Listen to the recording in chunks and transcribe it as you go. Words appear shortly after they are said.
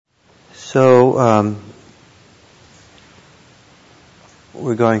So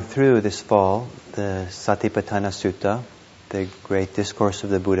we're going through this fall the Satipatthana Sutta, the great discourse of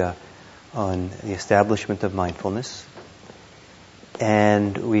the Buddha on the establishment of mindfulness.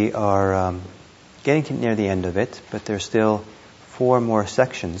 And we are getting near the end of it, but there's still 4 more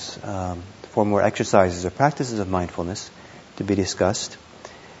sections, 4 more exercises or practices of mindfulness to be discussed.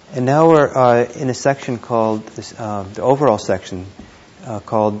 And now we're in a section called, the overall section,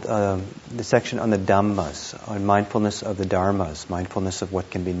 called the section on the Dhammas, on mindfulness of the Dharmas, mindfulness of what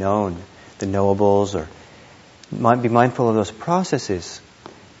can be known, the knowables, or be mindful of those processes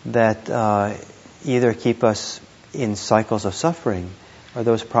that either keep us in cycles of suffering or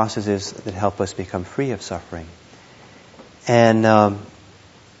those processes that help us become free of suffering. And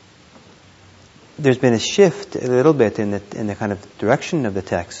there's been a shift a little bit in the kind of direction of the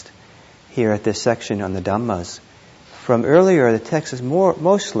text here at this section on the Dhammas. From earlier, the text is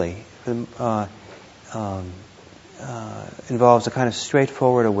mostly involves a kind of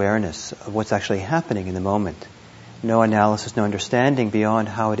straightforward awareness of what's actually happening in the moment. No analysis, no understanding beyond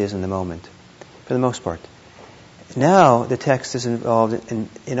how it is in the moment, for the most part. Now the text is involved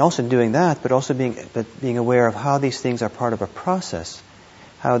in also doing that, but also being aware of how these things are part of a process,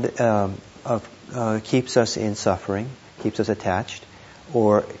 how keeps us in suffering, keeps us attached,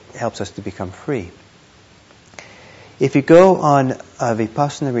 or helps us to become free. If you go on a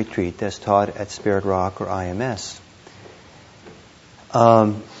Vipassana retreat as taught at Spirit Rock or IMS,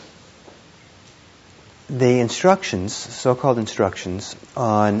 the instructions, so-called instructions,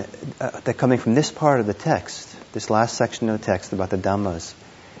 that coming from this part of the text, this last section of the text about the Dhammas,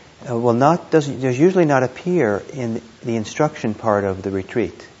 does usually not appear in the instruction part of the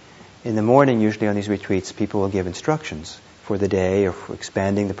retreat. In the morning, usually on these retreats, people will give instructions for the day or for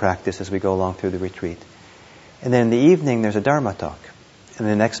expanding the practice as we go along through the retreat. And then in the evening, there's a Dharma talk. And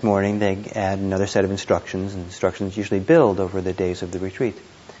the next morning, they add another set of instructions, and instructions usually build over the days of the retreat.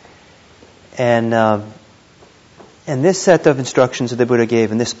 And this set of instructions that the Buddha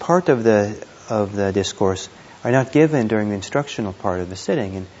gave in this part of the discourse are not given during the instructional part of the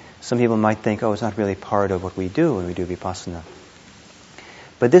sitting. And some people might think, it's not really part of what we do when we do Vipassana.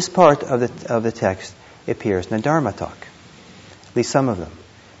 But this part of the text appears in the Dharma talk, at least some of them.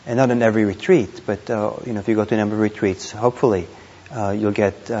 And not in every retreat, but if you go to a number of retreats, hopefully you'll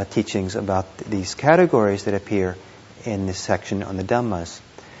get teachings about these categories that appear in this section on the Dhammas.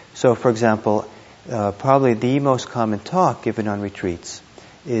 So, for example, probably the most common talk given on retreats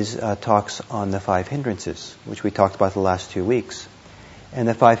is talks on the 5 hindrances, which we talked about the last 2 weeks. And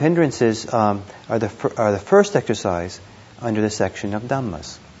the 5 hindrances are the first exercise under the section of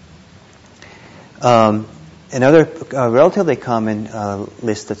Dhammas. Another relatively common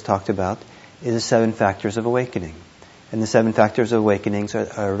list that's talked about is the 7 factors of awakening. And the 7 factors of awakenings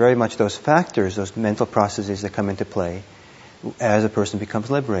are very much those factors, those mental processes that come into play as a person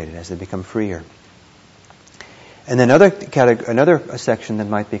becomes liberated, as they become freer. And then another section that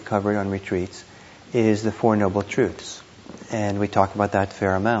might be covered on retreats is the 4 Noble Truths. And we talk about that a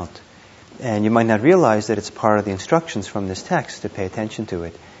fair amount. And you might not realize that it's part of the instructions from this text to pay attention to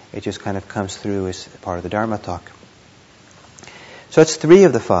it. It just kind of comes through as part of the Dharma talk. So that's 3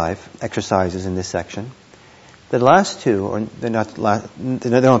 of the 5 exercises in this section. The last 2, they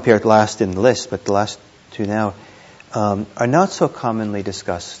don't appear last in the list, but the last 2 now are not so commonly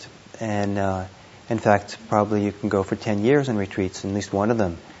discussed. And in fact, probably you can go for 10 years in retreats, and at least one of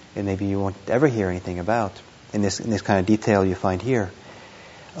them, and maybe you won't ever hear anything about in this kind of detail you find here.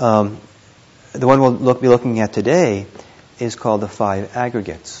 The one we'll be looking at today is called the 5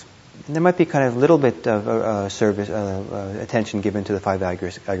 Aggregates. And there might be kind of a little bit of attention given to the 5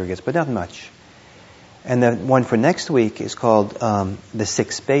 aggregates, but not much. And the one for next week is called the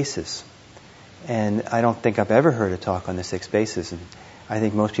 6 Bases. And I don't think I've ever heard a talk on the 6 Bases, and I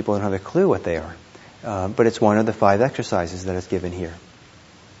think most people don't have a clue what they are. But it's one of the 5 exercises that is given here.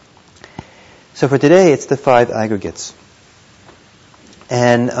 So for today, it's the 5 aggregates.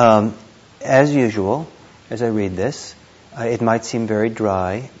 And as usual, as I read this, it might seem very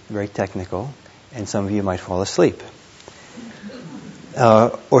dry, very technical, and some of you might fall asleep.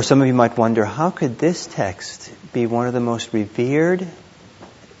 Or some of you might wonder, how could this text be one of the most revered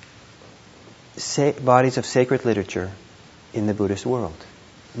bodies of sacred literature in the Buddhist world?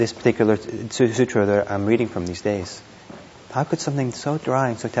 This particular sutra that I'm reading from these days. How could something so dry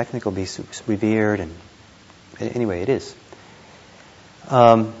and so technical be revered? And anyway, it is.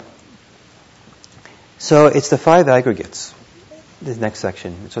 So it's the 5 aggregates, this next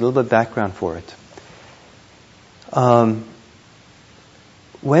section. It's a little bit of background for it.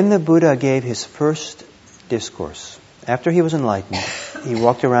 When the Buddha gave his first discourse, after he was enlightened, he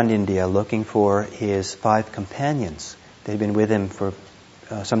walked around India looking for his 5 companions. They had been with him for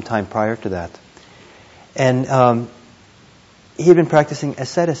some time prior to that. And he had been practicing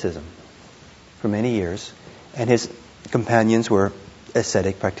asceticism for many years, and his companions were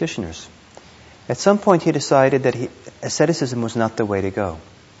ascetic practitioners. At some point he decided that asceticism was not the way to go.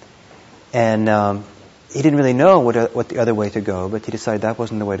 And he didn't really know what the other way to go, but he decided that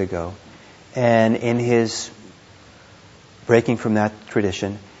wasn't the way to go. And in his breaking from that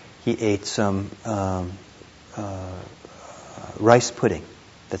tradition, he ate some rice pudding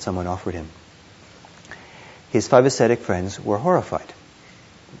that someone offered him. His 5 ascetic friends were horrified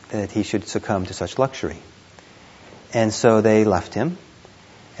that he should succumb to such luxury. And so they left him.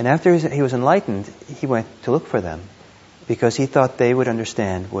 And after he was enlightened, he went to look for them because he thought they would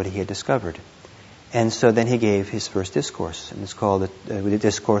understand what he had discovered. And so then he gave his first discourse, and it's called the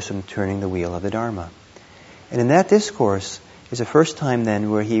Discourse on Turning the Wheel of the Dharma. And in that discourse is the first time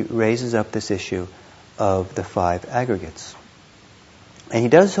then where he raises up this issue of the 5 aggregates. And he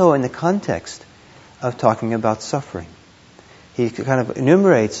does so in the context of talking about suffering. He kind of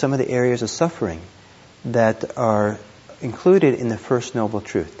enumerates some of the areas of suffering that are included in the First Noble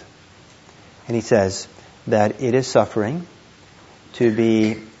Truth. And he says that it is suffering to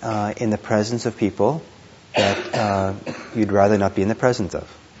be in the presence of people that you'd rather not be in the presence of.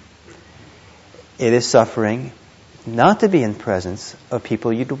 It is suffering not to be in presence of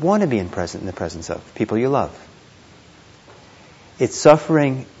people you'd want to be in the presence of, people you love. It's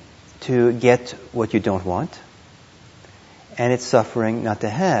suffering to get what you don't want, and it's suffering not to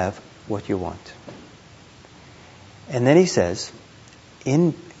have what you want. And then he says,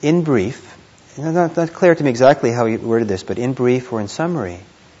 in brief, not clear to me exactly how he worded this, but in brief or in summary,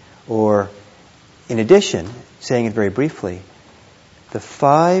 or in addition, saying it very briefly, the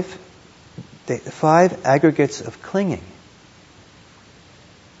five aggregates of clinging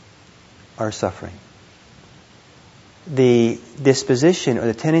are suffering. The disposition or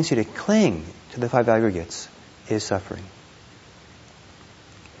the tendency to cling to the 5 aggregates is suffering.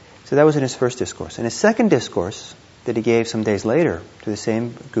 So that was in his first discourse. In his second discourse that he gave some days later to the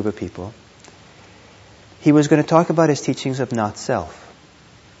same group of people, he was going to talk about his teachings of not self.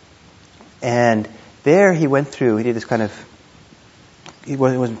 And there he went through, he did this kind of, it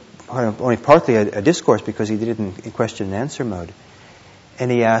was only partly a discourse because he did it in question and answer mode.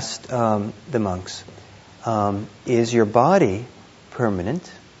 And he asked the monks, is your body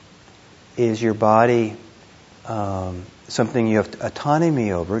permanent? Is your body something you have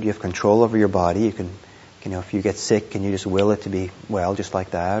autonomy over? Do you have control over your body? You can, if you get sick, can you just will it to be well, just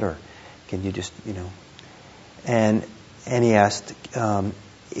like that? Or can you just, And he asked,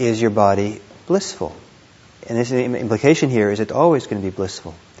 is your body blissful? And this implication here is it always going to be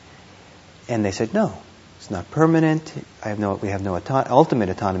blissful? And they said, no, it's not permanent. We have no ultimate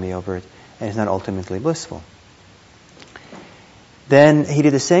autonomy over it, and it's not ultimately blissful. Then he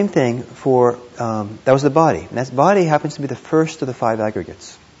did the same thing for, that was the body. And that body happens to be the first of the 5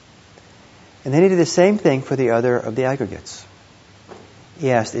 aggregates. And then he did the same thing for the other of the aggregates.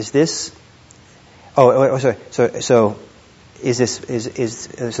 He asked, is this, sorry. So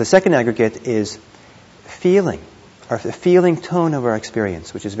the second aggregate is feeling, or the feeling tone of our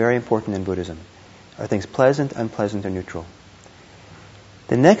experience, which is very important in Buddhism. Are things pleasant, unpleasant, or neutral?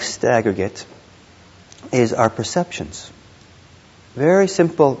 The next aggregate is our perceptions. Very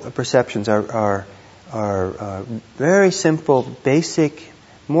simple perceptions are very simple, basic,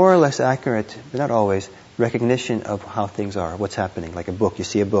 more or less accurate, but not always, recognition of how things are, what's happening. Like a book, you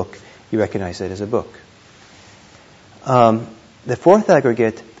see a book, you recognize it as a book. The fourth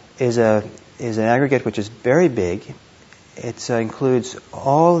aggregate is an aggregate which is very big. It includes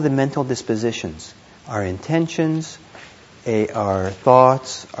all the mental dispositions, our intentions, our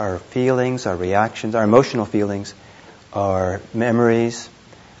thoughts, our feelings, our reactions, our emotional feelings, our memories,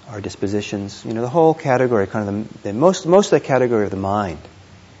 our dispositions. The whole category, kind of the most of the category of the mind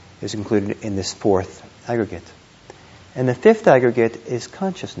is included in this fourth aggregate. And the fifth aggregate is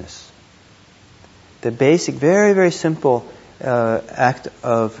consciousness. The basic, very, very simple act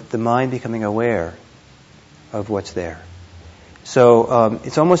of the mind becoming aware of what's there. So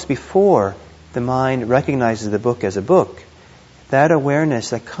it's almost before the mind recognizes the book as a book. That awareness,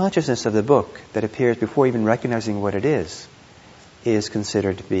 that consciousness of the book that appears before even recognizing what it is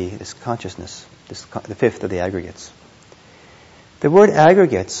considered to be this consciousness, the fifth of the aggregates. The word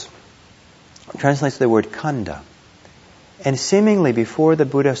aggregates translates to the word khanda. And seemingly before the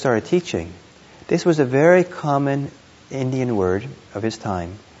Buddha started teaching, this was a very common Indian word of his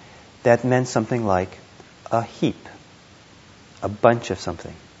time that meant something like a heap, a bunch of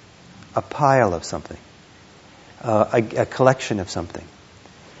something, a pile of something. a collection of something.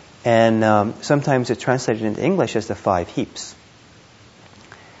 And sometimes it's translated into English as the 5 heaps.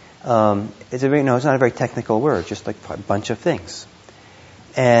 It's not a very technical word, just like a bunch of things.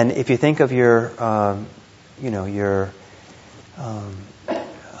 And if you think of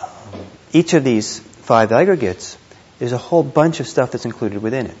each of these 5 aggregates, there's a whole bunch of stuff that's included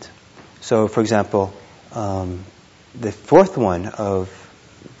within it. So, for example, the 4th one of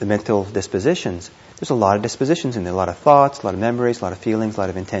the mental dispositions, there's a lot of dispositions in there, a lot of thoughts, a lot of memories, a lot of feelings, a lot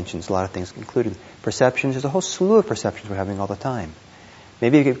of intentions, a lot of things included. Perceptions, there's a whole slew of perceptions we're having all the time.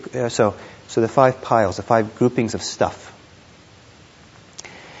 Maybe you could, so the 5 piles, the 5 groupings of stuff.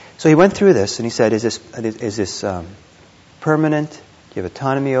 So he went through this and he said, is this permanent? Do you have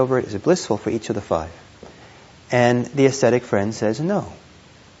autonomy over it? Is it blissful for each of the 5? And the ascetic friend says, no.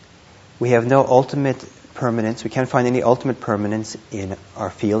 We have no ultimate permanence. We can't find any ultimate permanence in our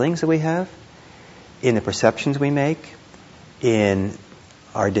feelings that we have, in the perceptions we make, in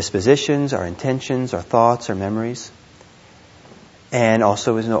our dispositions, our intentions, our thoughts, our memories. And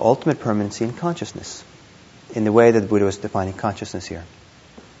also there's no ultimate permanency in consciousness, in the way that the Buddha was defining consciousness here.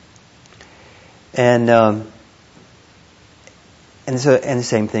 And the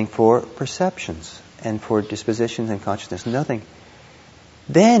same thing for perceptions and for dispositions and consciousness. Nothing.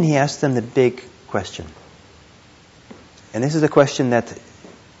 Then he asked them the big question. And this is a question that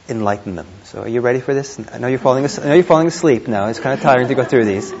enlightened them. So are you ready for this? I know you're falling asleep now. It's kind of tiring to go through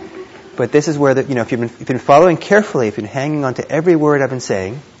these. But this is where, if you've been following carefully, if you've been hanging on to every word I've been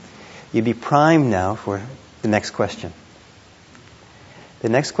saying, you'd be primed now for the next question. The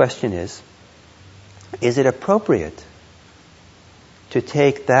next question is it appropriate to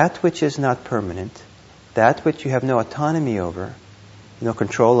take that which is not permanent, that which you have no autonomy over, no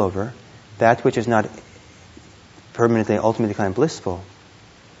control over, that which is not permanently, ultimately kind of blissful,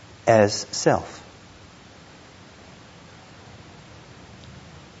 as self?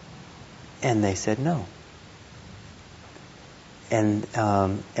 And they said no. And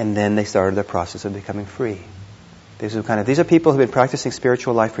then they started the process of becoming free. These are people who've been practicing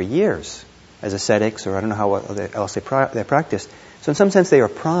spiritual life for years as ascetics, or I don't know how else they practice. So in some sense they are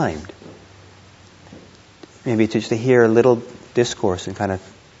primed, maybe to hear a little discourse and kind of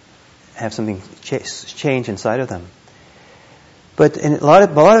have something change inside of them. But a lot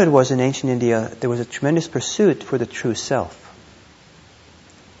of it was in ancient India, there was a tremendous pursuit for the true self.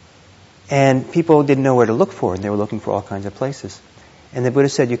 And people didn't know where to look for it, and they were looking for all kinds of places. And the Buddha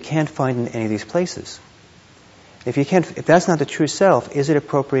said, you can't find in any of these places. If that's not the true self, is it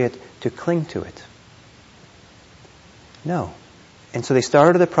appropriate to cling to it? No. And so they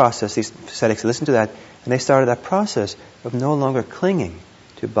started the process, these ascetics listened to that, and they started that process of no longer clinging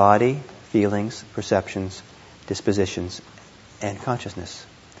to body, feelings, perceptions, dispositions, and consciousness.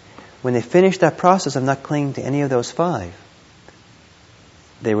 When they finished that process of not clinging to any of those 5,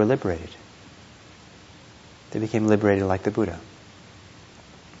 they were liberated. They became liberated like the Buddha.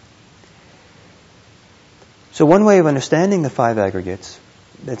 So one way of understanding the 5 aggregates,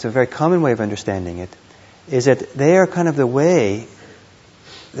 that's a very common way of understanding it, is that they are kind of the way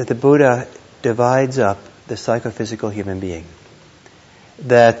that the Buddha divides up the psychophysical human being.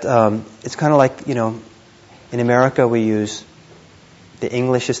 That it's kind of like, in America we use the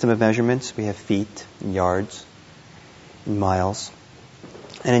English system of measurements. We have feet and yards and miles.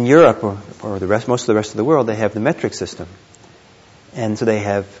 And in Europe, or most of the rest of the world, they have the metric system. And so they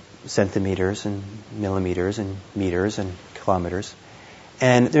have centimeters and millimeters and meters and kilometers.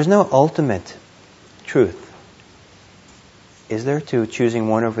 And there's no ultimate truth, is there, to choosing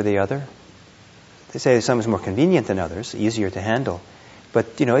one over the other? They say some is more convenient than others, easier to handle.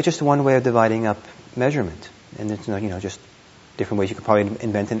 But, it's just one way of dividing up measurement. And it's, just different ways. You could probably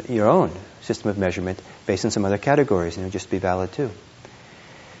invent your own system of measurement based on some other categories, and it would just be valid too.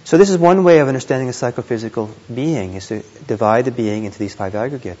 So this is one way of understanding the psychophysical being, is to divide the being into these 5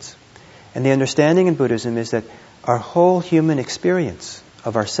 aggregates. And the understanding in Buddhism is that our whole human experience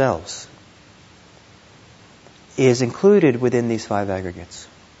of ourselves is included within these 5 aggregates.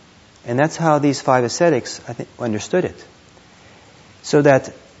 And that's how these 5 ascetics, I think, understood it. So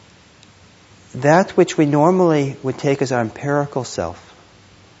that which we normally would take as our empirical self,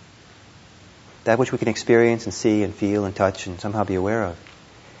 that which we can experience and see and feel and touch and somehow be aware of,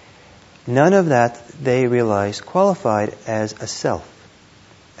 none of that, they realized, qualified as a self,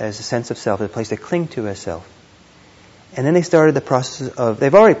 as a sense of self, a place to cling to as self. And then they started the process of,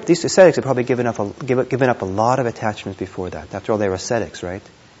 these ascetics had probably given up a lot of attachments before that. After all, they were ascetics, right?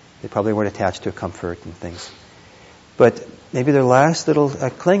 They probably weren't attached to comfort and things. But maybe their last little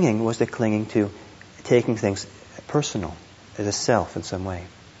clinging was the clinging to taking things personal, as a self in some way.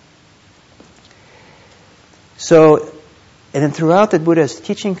 So, and then throughout the Buddha's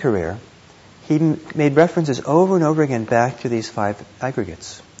teaching career, he made references over and over again back to these 5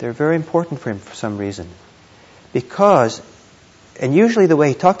 aggregates. They're very important for him for some reason. Because, and usually the way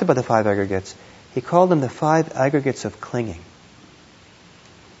he talked about the 5 aggregates, he called them the 5 aggregates of clinging.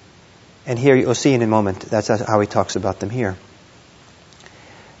 And here you'll see in a moment, that's how he talks about them here.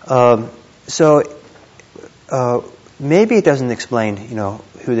 Maybe it doesn't explain,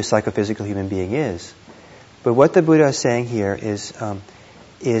 who the psychophysical human being is. But what the Buddha is saying here is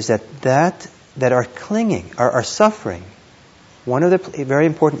that our clinging, our suffering, one of the very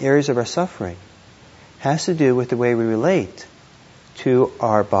important areas of our suffering has to do with the way we relate to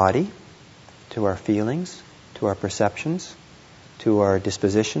our body, to our feelings, to our perceptions, to our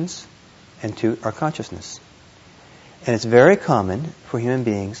dispositions, and to our consciousness. And it's very common for human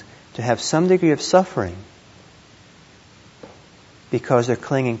beings to have some degree of suffering because they're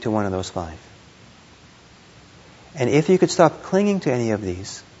clinging to one of those 5. And if you could stop clinging to any of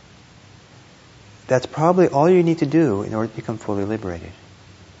these, that's probably all you need to do in order to become fully liberated.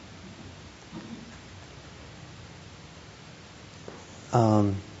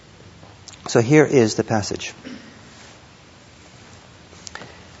 So here is the passage.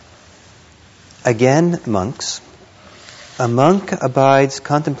 Again, monks, a monk abides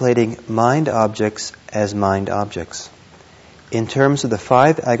contemplating mind objects as mind objects, in terms of the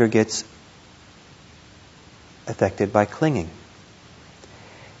 5 aggregates affected by clinging.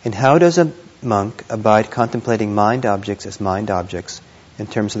 And how does a monk abide contemplating mind objects as mind objects, in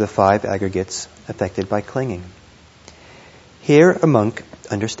terms of the 5 aggregates affected by clinging? Here a monk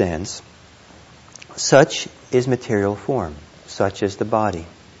understands, such is material form, such is the body.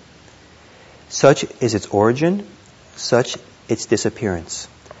 Such is its origin, such its disappearance.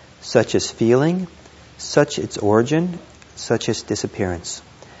 Such is feeling, such its origin, such its disappearance.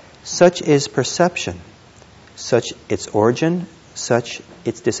 Such is perception, such its origin, such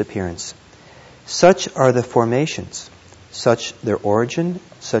its disappearance. Such are the formations, such their origin,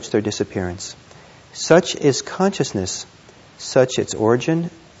 such their disappearance. Such is consciousness, such its origin,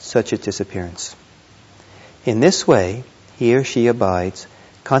 such its disappearance. In this way, he or she abides,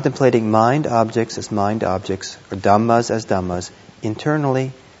 contemplating mind objects as mind objects, or dhammas as dhammas,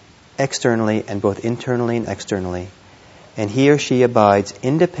 internally, externally, and both internally and externally. And he or she abides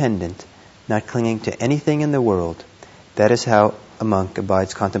independent, not clinging to anything in the world. That is how a monk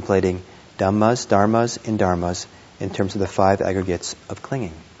abides contemplating dhammas, dharmas, and dharmas in terms of the 5 aggregates of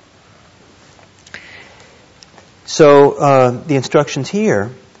clinging. So the instructions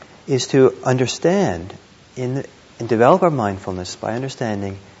here is to understand and develop our mindfulness by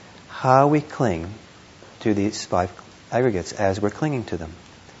understanding how we cling to these 5 aggregates as we're clinging to them.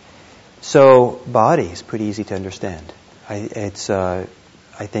 So body is pretty easy to understand.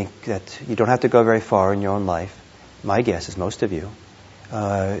 I think that you don't have to go very far in your own life. My guess is most of you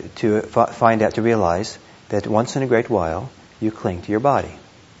to realize that once in a great while you cling to your body.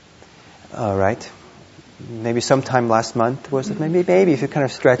 Right? Maybe sometime last month was it? Maybe if you kind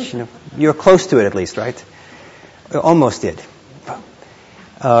of stretch, you're close to it at least, right? Almost did.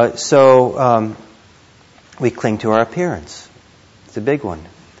 So we cling to our appearance. It's a big one.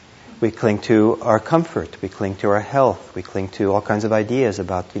 We cling to our comfort. We cling to our health. We cling to all kinds of ideas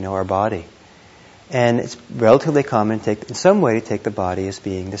about, our body. And it's relatively common in some way to take the body as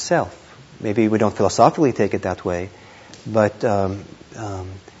being the self. Maybe we don't philosophically take it that way, but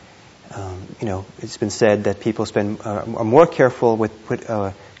it's been said that people are more careful with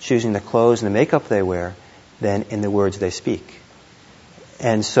choosing the clothes and the makeup they wear than in the words they speak.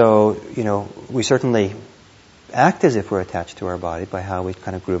 And so, we certainly act as if we're attached to our body by how we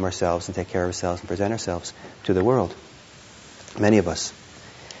kind of groom ourselves and take care of ourselves and present ourselves to the world. Many of us.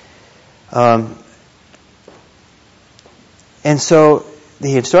 And so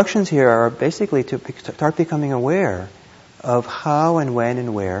the instructions here are basically to start becoming aware of how and when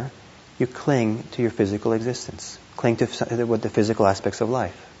and where you cling to your physical existence, cling to the physical aspects of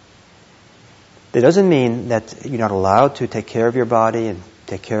life. That doesn't mean that you're not allowed to take care of your body and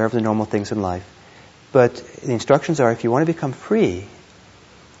take care of the normal things in life. But the instructions are, if you want to become free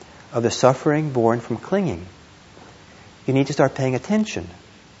of the suffering born from clinging, you need to start paying attention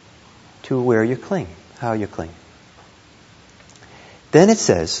to where you cling, how you cling. Then it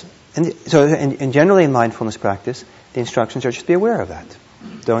says, and generally in mindfulness practice, the instructions are just be aware of that.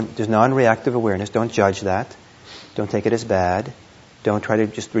 There's non-reactive awareness. Don't judge that. Don't take it as bad. Don't try to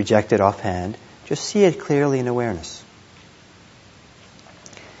just reject it offhand. Just see it clearly in awareness.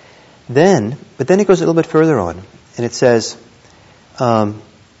 But then it goes a little bit further on, and it says, not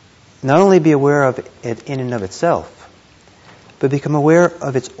only be aware of it in and of itself, but become aware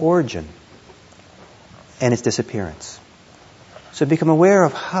of its origin. and its disappearance. So become aware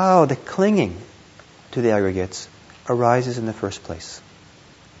of how the clinging to the aggregates arises in the first place.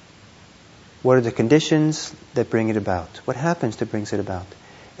 What are the conditions that bring it about? What happens that brings it about?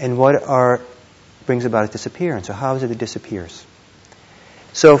 And what brings about its disappearance? Or how is it disappears?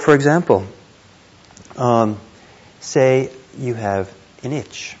 So, for example, say you have an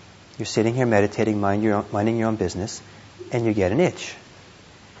itch. You're sitting here meditating, minding your own business, and you get an itch.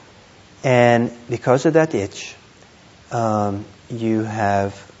 And because of that itch, you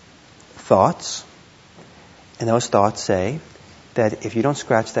have thoughts, and those thoughts say that if you don't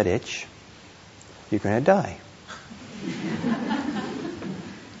scratch that itch, you're going to die.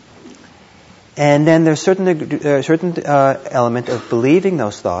 And then there's a certain element of believing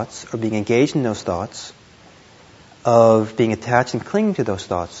those thoughts, or being engaged in those thoughts, of being attached and clinging to those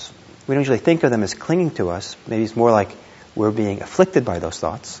thoughts. We don't usually think of them as clinging to us. Maybe it's more like we're being afflicted by those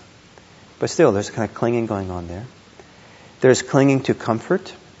thoughts. But still, there's a kind of clinging going on there. There's clinging to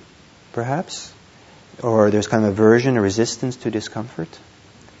comfort, perhaps. Or there's kind of aversion or resistance to discomfort.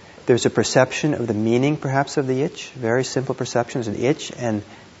 There's a perception of the meaning, perhaps, of the itch. Very simple perception. There's an itch, and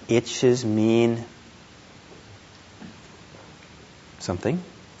itches mean something.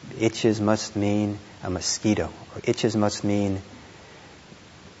 Itches must mean a mosquito. Or itches must mean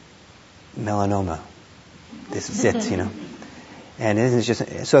melanoma. This is it, And it is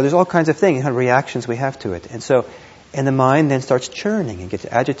just, so there's all kinds of things, reactions we have to it. And the mind then starts churning and gets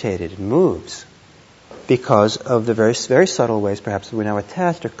agitated and moves because of the very, very subtle ways perhaps we're now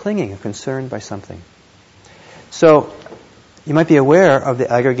attached or clinging or concerned by something. So you might be aware of the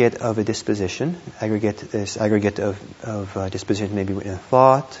aggregate of a disposition. This aggregate of disposition maybe in a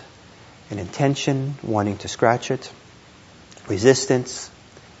thought, an intention, wanting to scratch it, resistance,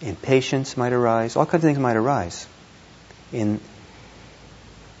 impatience might arise, all kinds of things might arise. And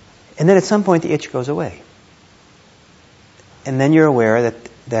then at some point the itch goes away. And then you're aware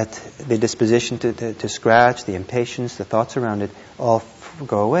that the disposition to scratch, the impatience, the thoughts around it, all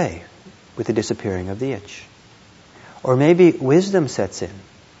go away with the disappearing of the itch. Or maybe wisdom sets in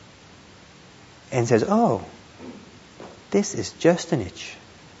and says, oh, this is just an itch.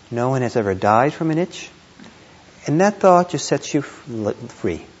 No one has ever died from an itch. And that thought just sets you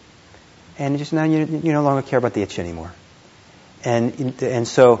free. And just now you no longer care about the itch anymore. And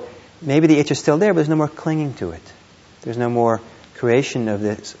so maybe the itch is still there, but there's no more clinging to it. There's no more creation of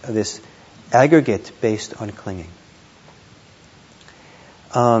this aggregate based on clinging.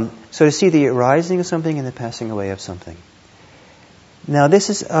 So to see the arising of something and the passing away of something. Now this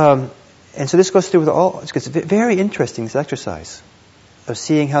is, and so this goes through with it's very interesting, this exercise of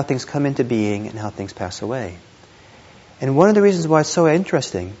seeing how things come into being and how things pass away. And one of the reasons why it's so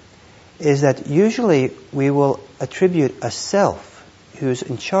interesting is that usually we will attribute a self who's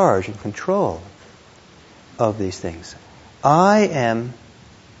in charge and control of these things. I am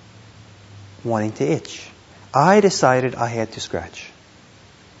wanting to itch. I decided I had to scratch.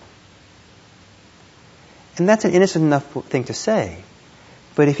 And that's an innocent enough thing to say.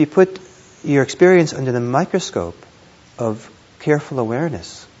 But if you put your experience under the microscope of careful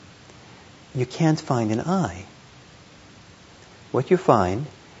awareness, you can't find an I. What you find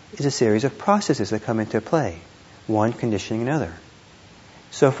is a series of processes that come into play, one conditioning another.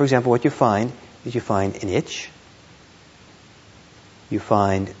 So, for example, what you find is you find an itch. You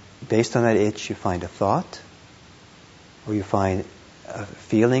find, based on that itch, you find a thought, or you find a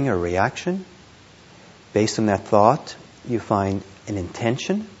feeling or reaction. Based on that thought, you find an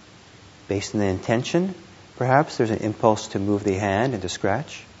intention. Based on the intention, perhaps there's an impulse to move the hand and to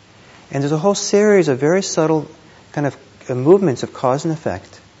scratch. And there's a whole series of very subtle kind of movements of cause and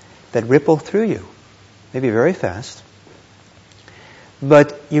effect that ripple through you, maybe very fast.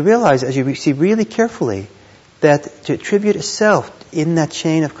 But you realize, as you see really carefully, that to attribute a self in that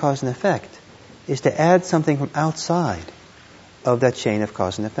chain of cause and effect is to add something from outside of that chain of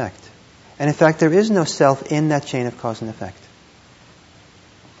cause and effect. And in fact, there is no self in that chain of cause and effect.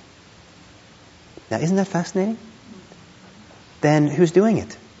 Now, isn't that fascinating? Then who's doing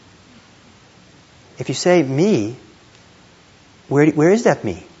it? If you say me, where is that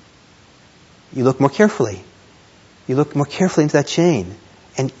me? You look more carefully. You look more carefully into that chain.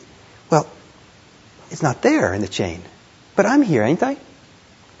 And, well, it's not there in the chain. But I'm here, ain't I?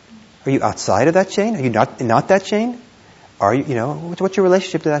 Are you outside of that chain? Are you not that chain? Are you, what's your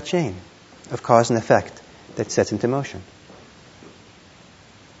relationship to that chain of cause and effect that sets into motion?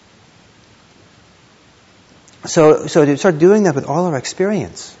 So to start doing that with all our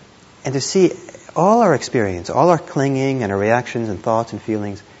experience, and to see all our experience, all our clinging and our reactions and thoughts and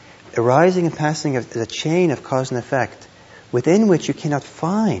feelings arising and passing as a chain of cause and effect within which you cannot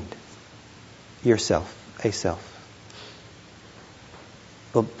find yourself a self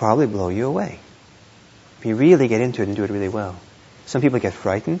will probably blow you away. If you really get into it and do it really well. Some people get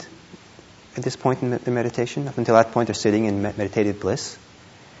frightened at this point in the meditation. Up until that point they're sitting in meditative bliss.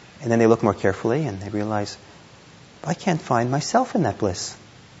 And then they look more carefully and they realize, I can't find myself in that bliss.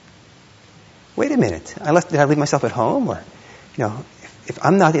 Wait a minute, did I leave myself at home? Or, if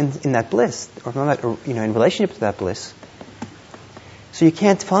I'm not in that bliss, or if I'm not in relationship to that bliss, so you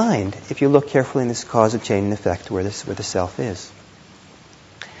can't find, if you look carefully in this cause of chain and effect, where the self is.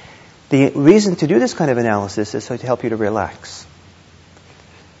 The reason to do this kind of analysis is so to help you to relax.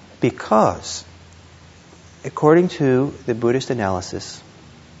 Because, according to the Buddhist analysis,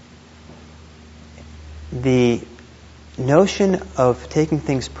 the notion of taking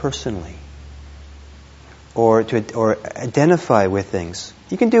things personally, or identify with things,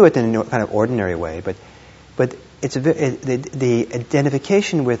 you can do it in a kind of ordinary way, but it's the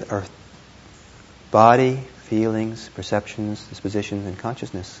identification with our body, feelings, perceptions, dispositions, and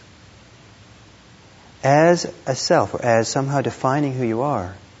consciousness as a self, or as somehow defining who you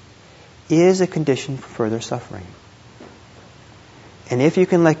are, is a condition for further suffering. And if you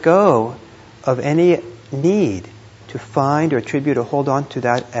can let go of any need to find or attribute or hold on to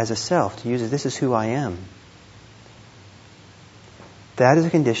that as a self, to use it, this is who I am, that is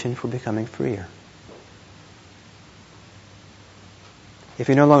a condition for becoming freer. If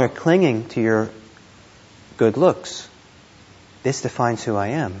you're no longer clinging to your good looks, this defines who I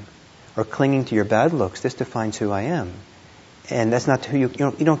am. Or clinging to your bad looks, this defines who I am. And that's not who you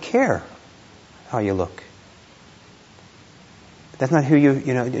don't care how you look. That's not who you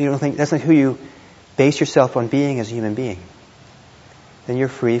don't think, that's not who you base yourself on being as a human being. Then you're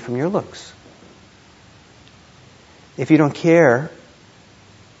free from your looks. If you don't care,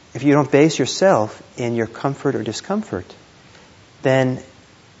 if you don't base yourself in your comfort or discomfort, then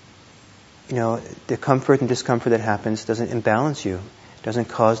the comfort and discomfort that happens doesn't imbalance you, doesn't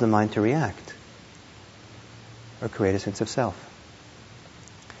cause the mind to react or create a sense of self.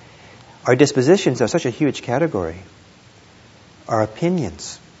 Our dispositions are such a huge category. Our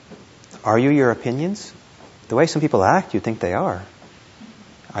opinions. Are you your opinions? The way some people act, you think they are.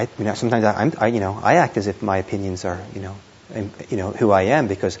 Sometimes I act as if my opinions are, who I am,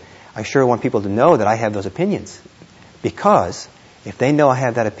 because I sure want people to know that I have those opinions. Because if they know I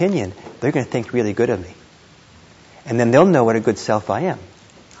have that opinion, they're going to think really good of me. And then they'll know what a good self I am.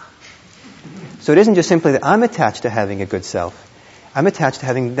 So it isn't just simply that I'm attached to having a good self. I'm attached to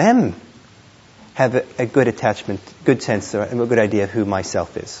having them have a good attachment, good sense, or a good idea of who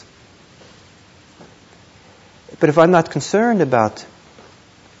myself is. But if I'm not concerned about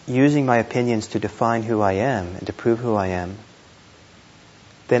using my opinions to define who I am and to prove who I am,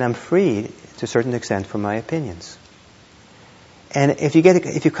 then I'm free to a certain extent from my opinions. And if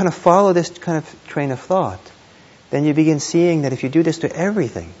you kind of follow this kind of train of thought, then you begin seeing that if you do this to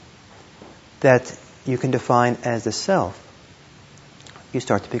everything that you can define as the self, you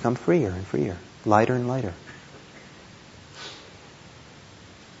start to become freer and freer, lighter and lighter.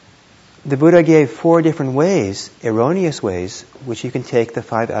 The Buddha gave 4 different ways, erroneous ways, which you can take the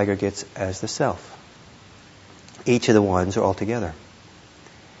 5 aggregates as the self. Each of the ones are all together.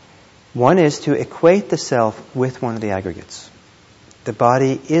 One is to equate the self with one of the aggregates. The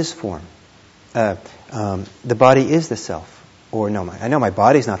body is form. The body is the self. Or no, I know my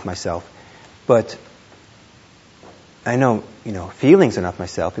body's not myself, but I know, feelings are not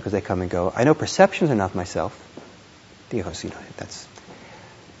myself because they come and go. I know perceptions are not myself. Because,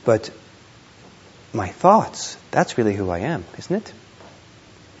 but my thoughts, that's really who I am, isn't it?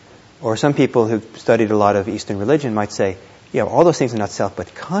 Or some people who've studied a lot of Eastern religion might say, all those things are not self,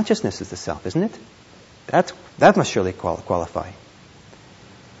 but consciousness is the self, isn't it? That must surely qualify.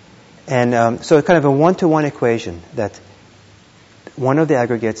 And so it's kind of a 1-to-1 equation that one of the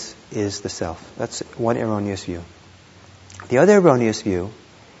aggregates is the self. That's one erroneous view. The other erroneous view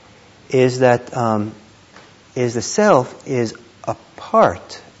is that the self is a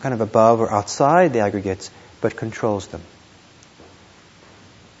part, kind of above or outside the aggregates, but controls them.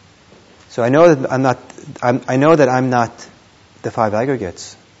 So I know that I'm not the 5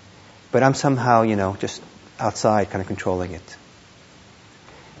 aggregates, but I'm somehow, just outside, kind of controlling it.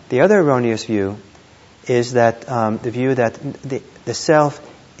 The other erroneous view is that the view that the self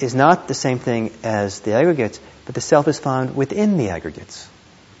is not the same thing as the aggregates, but the self is found within the aggregates,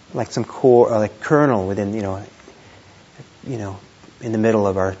 like some core, or like kernel within, in the middle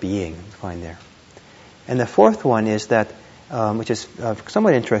of our being, find there. And the fourth one is that, which is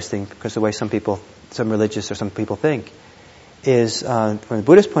somewhat interesting, because the way some religious or some people think, is from the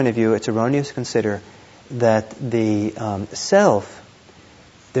Buddhist point of view, it's erroneous to consider that the self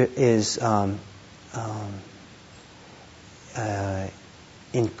there is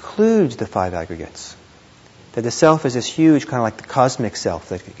includes the five aggregates. That the self is this huge, kind of like the cosmic self.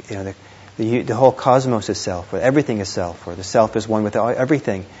 That, the whole cosmos is self, or everything is self, or the self is one with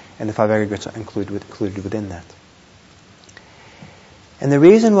everything, and the five aggregates are included within that. And the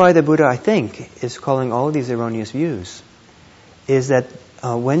reason why the Buddha, I think, is calling all of these erroneous views is that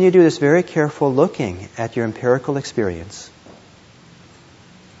when you do this very careful looking at your empirical experience,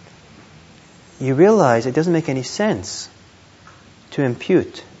 you realize it doesn't make any sense to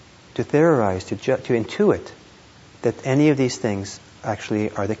impute, to theorize, to intuit that any of these things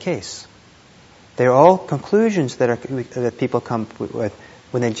actually are the case. They're all conclusions that people come with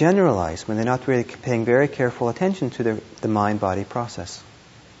when they generalize, when they're not really paying very careful attention to the mind-body process.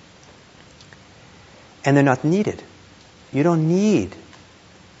 And they're not needed. You don't need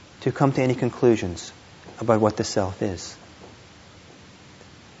to come to any conclusions about what the self is.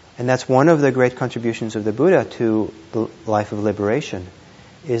 And that's one of the great contributions of the Buddha to the life of liberation,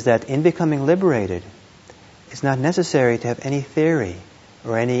 is that in becoming liberated, it's not necessary to have any theory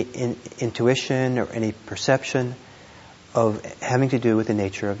or any intuition or any perception of having to do with the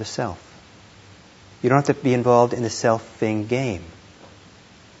nature of the self. You don't have to be involved in the self-thing game.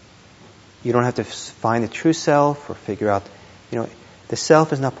 You don't have to find the true self or figure out, the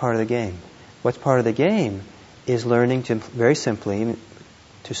self is not part of the game. What's part of the game is learning to, very simply,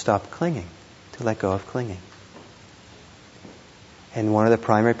 to stop clinging, to let go of clinging. And one of the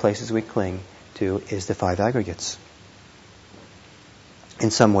primary places we cling to is the five aggregates, in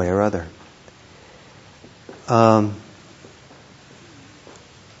some way or other.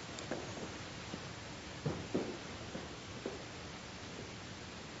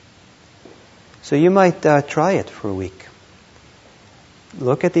 So you might try it for a week.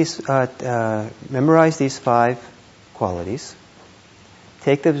 Look at these, memorize these five qualities.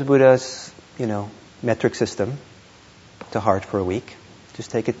 Take the Buddha's, metric system to heart for a week.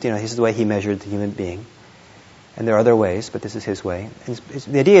 Just take it, this is the way he measured the human being. And there are other ways, but this is his way. And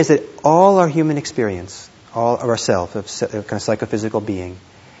the idea is that all our human experience, all of ourself, of kind of psychophysical being,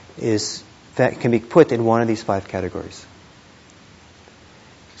 can be put in one of these five categories.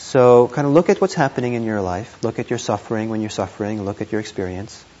 So kind of look at what's happening in your life. Look at your suffering when you're suffering. Look at your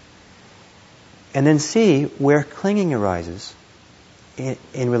experience. And then see where clinging arises.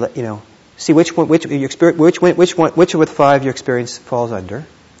 See which of the five your experience falls under.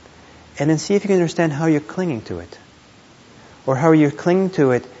 And then see if you can understand how you're clinging to it. Or how you're clinging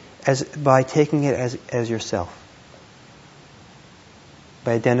to it by taking it as yourself.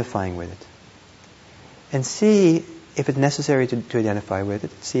 By identifying with it. And see if it's necessary to identify with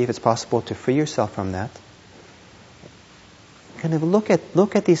it. See if it's possible to free yourself from that. Kind of look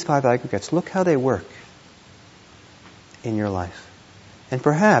at these five aggregates. Look how they work in your life. And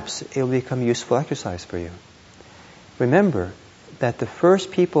perhaps it will become useful exercise for you. Remember that the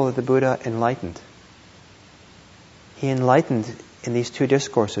first people that the Buddha enlightened, he enlightened in these two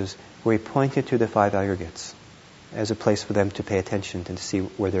discourses where he pointed to the five aggregates as a place for them to pay attention and to see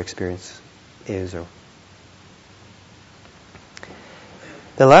where their experience is.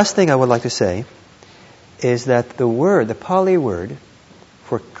 The last thing I would like to say is that the Pali word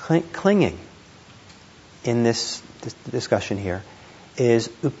for clinging in this discussion here is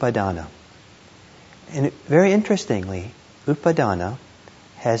upadana. And very interestingly, upadana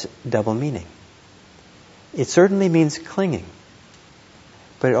has double meaning. It certainly means clinging,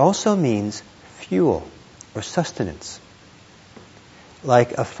 but it also means fuel or sustenance.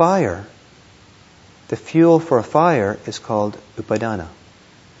 Like a fire, the fuel for a fire is called upadana.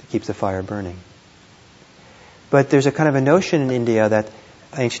 It keeps the fire burning. But there's a kind of a notion in India,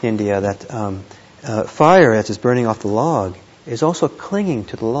 ancient India, that fire, as it's burning off the log, is also clinging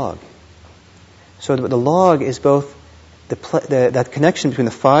to the log. So the log is both, that connection between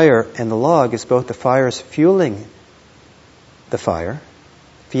the fire and the log is both the fire is fueling the fire,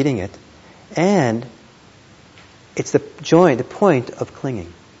 feeding it, and it's the point of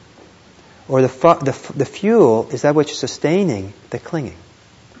clinging. Or the fuel is that which is sustaining the clinging.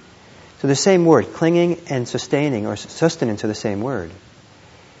 So the same word, clinging and sustaining, or sustenance, are the same word.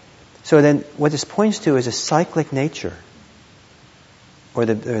 So then what this points to is a cyclic nature, or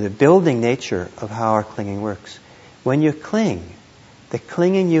the building nature of how our clinging works. When you cling, the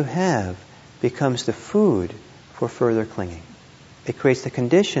clinging you have becomes the food for further clinging. It creates the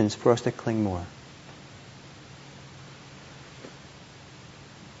conditions for us to cling more.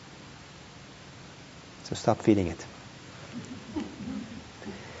 So stop feeding it.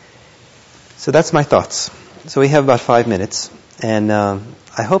 So that's my thoughts. So we have about 5 minutes, and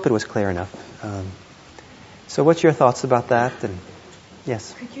I hope it was clear enough. So what's your thoughts about that? And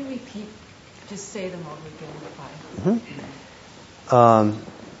yes? Could you repeat Just say them all again.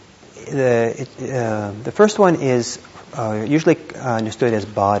 The first one is usually understood as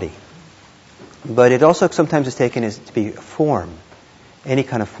body, but it also sometimes is taken as to be form, any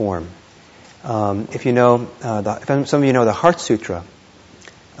kind of form. If you know, if some of you know the Heart Sutra,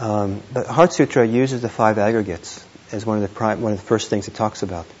 the Heart Sutra uses the 5 aggregates as one of the first things it talks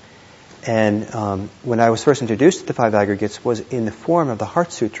about. And when I was first introduced to the 5 aggregates was in the form of the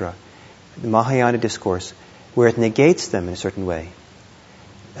Heart Sutra, the Mahayana discourse, where it negates them in a certain way.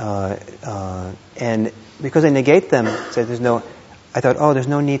 And because they negate them, I thought, there's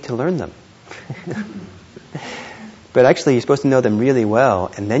no need to learn them. But actually, you're supposed to know them really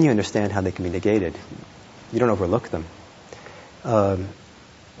well, and then you understand how they can be negated. You don't overlook them. So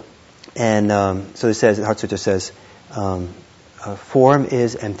it says, the Heart Sutra says, form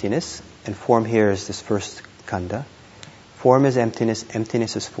is emptiness, and form here is this first khandha. Form is emptiness,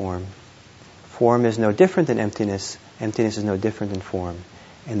 emptiness is form. Form is no different than emptiness, emptiness is no different than form.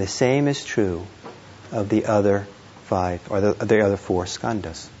 And the same is true of the other 5, or the other 4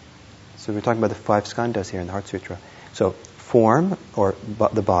 skandhas. So we're talking about the 5 skandhas here in the Heart Sutra. So form, or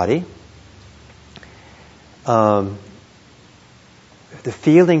the body, the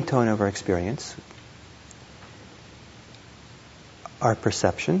feeling tone of our experience, our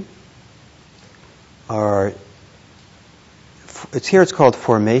perception, it's called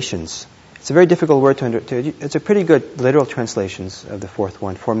formations. It's a very difficult word it's a pretty good literal translations of the 4th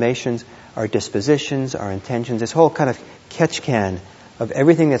one. Formations are dispositions, our intentions, this whole kind of catch can of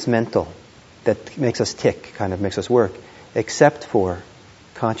everything that's mental, that makes us tick, kind of makes us work, except for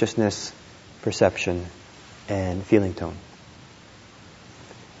consciousness, perception, and feeling tone.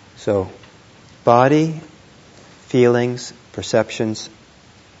 So, body, feelings, perceptions,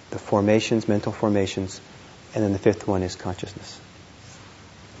 the formations, mental formations, and then the 5th one is consciousness.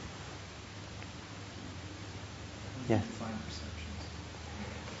 Yeah.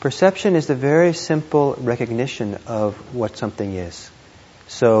 Perception is the very simple recognition of what something is.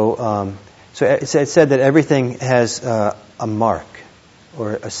 So it's said that everything has a mark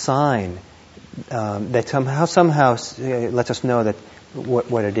or a sign that somehow lets us know that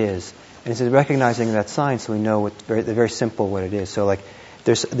what it is. And it's recognizing that sign so we know very simple what it is. So like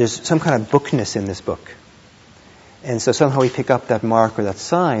there's some kind of bookness in this book. And so somehow we pick up that mark or that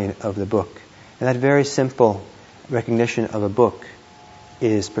sign of the book. And that very simple recognition of a book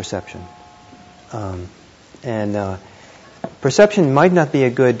is perception. Perception might not be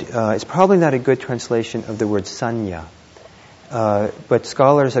it's probably not a good translation of the word sanya. But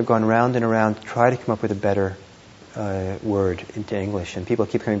scholars have gone round and around to try to come up with a better word into English, and people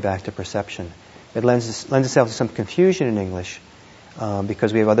keep coming back to perception. It lends itself to some confusion in English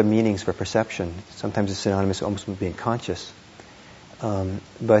because we have other meanings for perception. Sometimes it's synonymous almost with being conscious.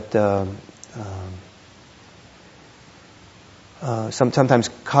 Sometimes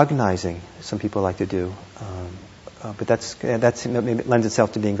cognizing, some people like to do. But that's maybe lends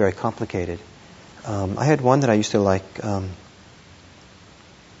itself to being very complicated. I had one that I used to like.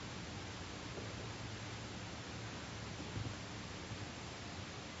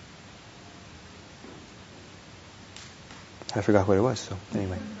 I forgot what it was. So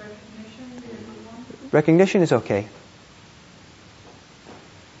anyway, recognition is okay.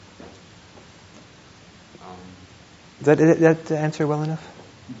 Does that answer well enough?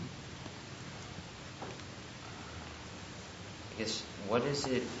 I guess, what is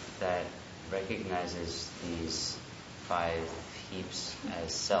it that recognizes these 5 heaps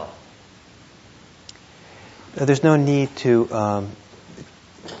as self? There's no need to ask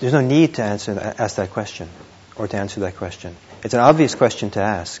that question or to answer that question. It's an obvious question to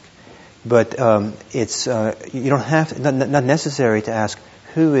ask, but it's you don't have not necessary to ask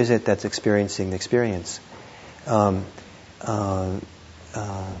who is it that's experiencing the experience.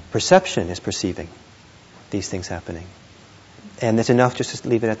 Perception is perceiving these things happening. And it's enough just to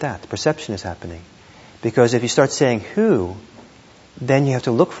leave it at that. Perception is happening. Because if you start saying who, then you have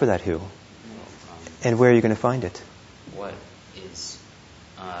to look for that who. And where are you going to find it? What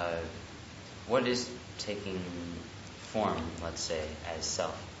is taking form, let's say, as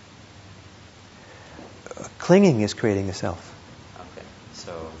self? Clinging is creating the self. Okay,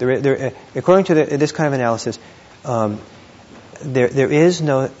 so... according to this kind of analysis, there is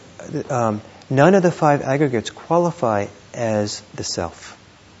no... none of the 5 aggregates qualify as the self.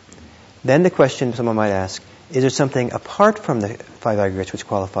 Then the question someone might ask, is there something apart from the 5 aggregates which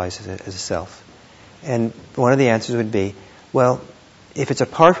qualifies as a self? And one of the answers would be, well, if it's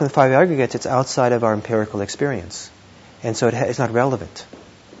apart from the 5 aggregates, it's outside of our empirical experience. And so it's not relevant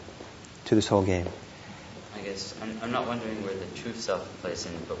to this whole game. I guess I'm not wondering where the true self plays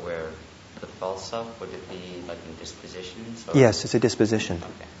in, but where the false self, would it be like in dispositions? Or? Yes, it's a disposition.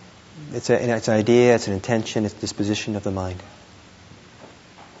 Okay. It's an idea, it's an intention, it's a disposition of the mind.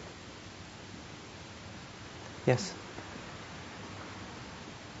 Yes?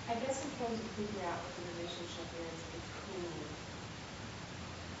 I guess I'm trying to figure out what the relationship is between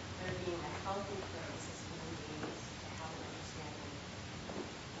there being a healthy place as human beings to have an understanding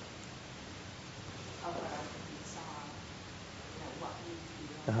of what our beliefs are, what we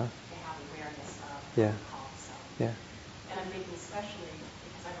feel, to have awareness of what we call self. Yeah. And I'm thinking especially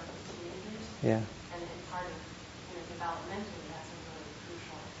because I work with teenagers, Yeah. and part of developmentally that's a really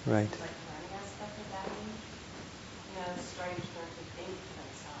crucial Right. learning aspect of that age. Starting to learn to think for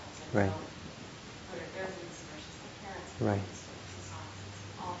themselves and Right. know what are their needs versus their parents' Right. needs, societies,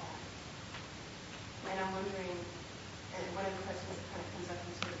 all that. And I'm wondering, and one of the questions that kind of comes up in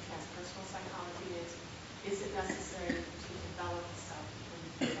sort of transpersonal psychology is it necessary to develop the self before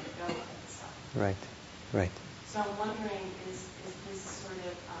you can let go of the self? Right. Right. So I'm wondering, is this sort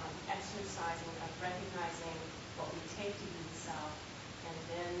of exercising of recognizing what we take to be the self and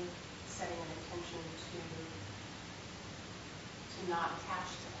then setting an intention to not attach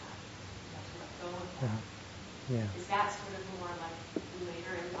to that, to let go of that. Yeah. Is that sort of more like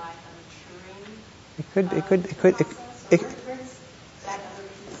later in life a maturing process? Where's that other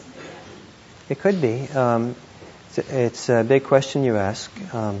piece again? It could be. It's a big question you ask.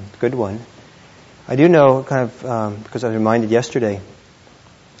 Good one. I do know, because I was reminded yesterday,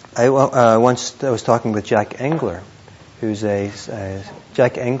 I was talking with Jack Engler, who's the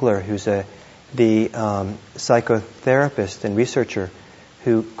psychotherapist and researcher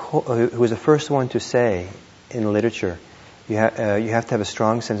who was the first one to say in the literature, you have to have a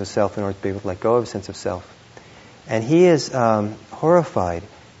strong sense of self in order to be able to let go of a sense of self. And he is horrified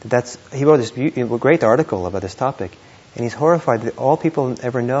he wrote this great article about this topic, and he's horrified that all people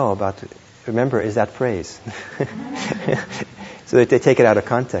ever know remember is that phrase. So that they take it out of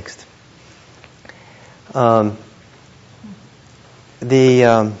context. So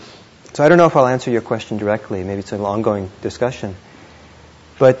I don't know if I'll answer your question directly. Maybe it's an ongoing discussion.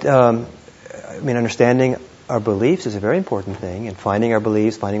 But, understanding our beliefs is a very important thing. And finding our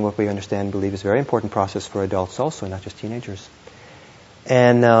beliefs, finding what we understand and believe is a very important process for adults also, not just teenagers.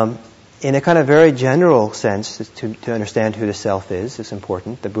 And in a kind of very general sense, to understand who the self is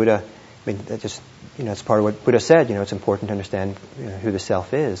important. The Buddha, it's part of what Buddha said, it's important to understand who the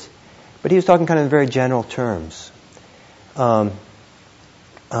self is. But he was talking kind of in very general terms. What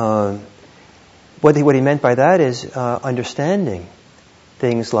he meant by that is understanding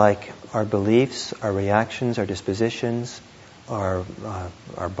things like our beliefs, our reactions, our dispositions, our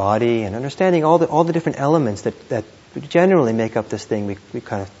body, and understanding all the different elements that generally make up this thing. We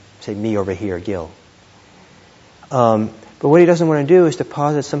kind of say me over here, Gil. But what he doesn't want to do is to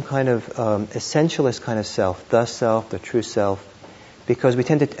posit some kind of essentialist kind of self, the self, the true self, because we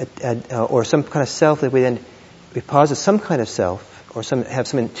tend to, or some kind of self that we posit some kind of self, or have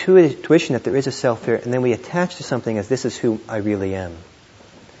some intuition that there is a self here, and then we attach to something as this is who I really am.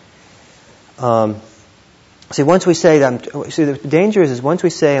 Once we say that, the danger is once we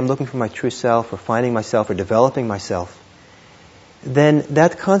say I'm looking for my true self, or finding myself, or developing myself, then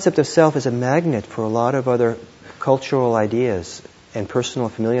that concept of self is a magnet for a lot of other cultural ideas and personal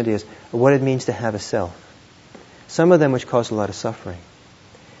and familiar ideas of what it means to have a self. Some of them which cause a lot of suffering.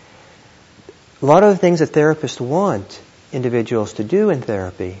 A lot of the things that therapists want individuals to do in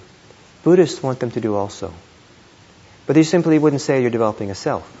therapy, Buddhists want them to do also. But they simply wouldn't say you're developing a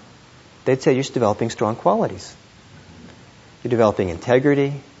self. They'd say you're just developing strong qualities. You're developing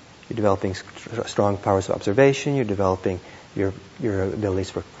integrity, you're developing strong powers of observation, you're developing your abilities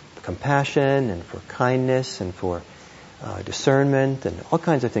for compassion and for kindness and for discernment and all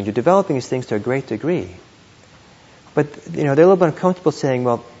kinds of things. You're developing these things to a great degree. But, they're a little bit uncomfortable saying,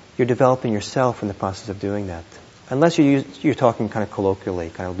 well, you're developing yourself in the process of doing that. Unless you're talking kind of colloquially,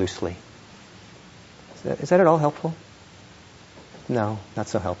 kind of loosely. Is that at all helpful? No, not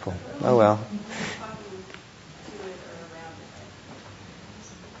so helpful. Oh well.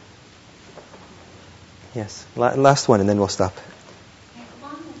 Yes. Last one, and then we'll stop.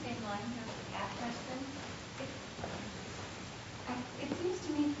 Along the same line of that question, it seems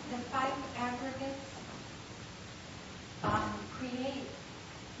to me the 5 aggregates create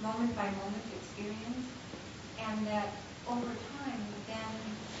moment-by-moment experience, and that over time, then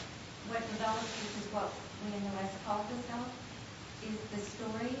what develops, which is what we in the West call the self, is the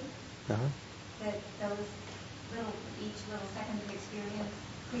story that each little second of experience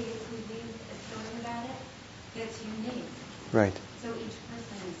creates with you a story about it that's unique. Right. So each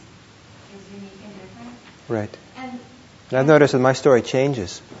person is unique and different. Right. And I've noticed that my story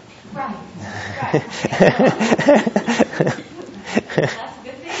changes. Right. That's a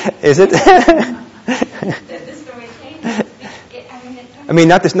good thing. Is it? The story changes. I mean,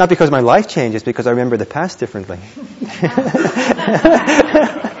 not because my life changes, because I remember the past differently.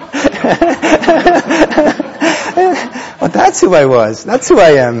 Well, that's who I was. That's who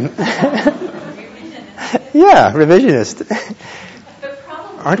I am. Yeah, revisionist. The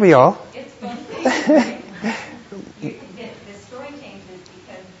problem Aren't we all? it's both things, right? The story changes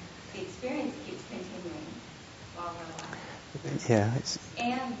because the experience keeps continuing while we're alive. Yeah.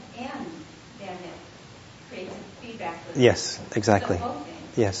 And then it creates a feedback loop. Yes, exactly. So both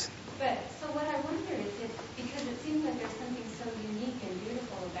things. Yes. But so what I wonder is because it seems like there's something so unique and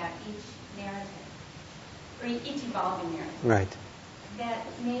beautiful about each narrative, or each evolving narrative. Right. That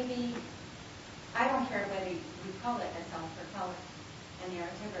maybe, I don't care whether we call it a self or call it a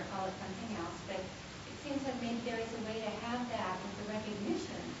narrative or call it something else, but it seems like maybe there is a way to have that with the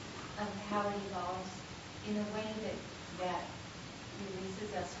recognition of how it evolves in a way that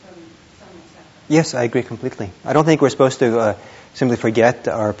releases us from so much suffering. Yes, I agree completely. I don't think we're supposed to simply forget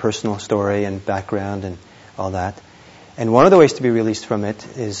our personal story and background and all that. And one of the ways to be released from it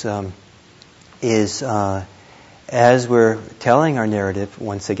is as we're telling our narrative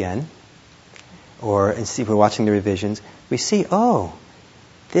once again, or if we're watching the revisions, we see, oh,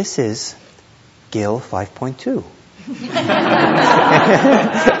 this is Gil 5.2.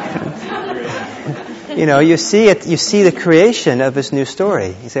 You see it. You see the creation of this new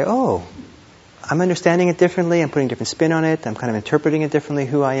story. You say, oh, I'm understanding it differently. I'm putting a different spin on it. I'm kind of interpreting it differently,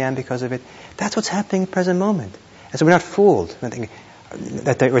 who I am because of it. That's what's happening in the present moment. And so we're not fooled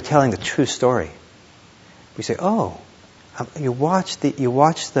that we're telling the true story. We say, oh, you watch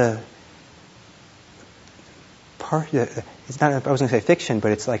the part. It's not. I was going to say fiction,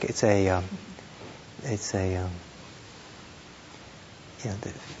 but it's like it's a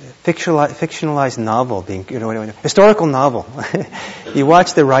fictionalized novel, being historical novel. You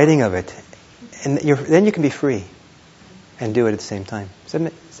watch the writing of it, and then you can be free and do it at the same time.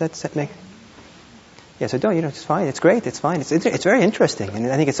 Does that make? Yeah. So don't. It's fine. It's great. It's fine. It's very interesting,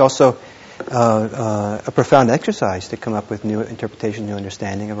 and I think it's also a profound exercise to come up with new interpretation, new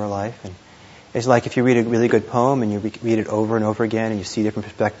understanding of our life. And it's like if you read a really good poem and you read it over and over again, and you see different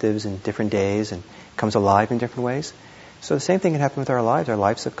perspectives in different days, and it comes alive in different ways. So the same thing can happen with our lives. Our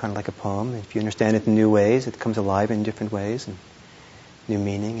lives are kind of like a poem. If you understand it in new ways, it comes alive in different ways, and new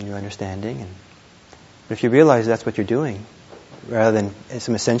meaning and new understanding. But if you realize that's what you're doing, rather than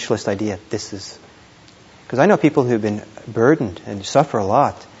some essentialist idea, because I know people who've been burdened and suffer a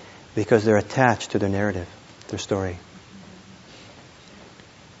lot because they're attached to their narrative, their story.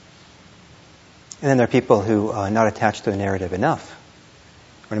 And then there are people who are not attached to the narrative enough.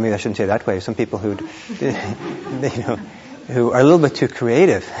 Or maybe I shouldn't say it that way. Some people who are a little bit too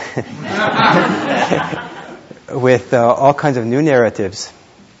creative with all kinds of new narratives,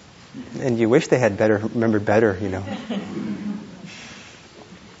 and you wish they had remembered better.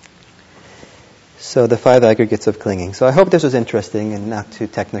 So the 5 aggregates of clinging. So I hope this was interesting and not too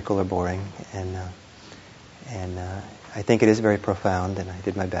technical or boring. And I think it is very profound, and I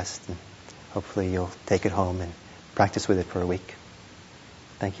did my best. And hopefully you'll take it home and practice with it for a week.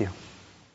 Thank you.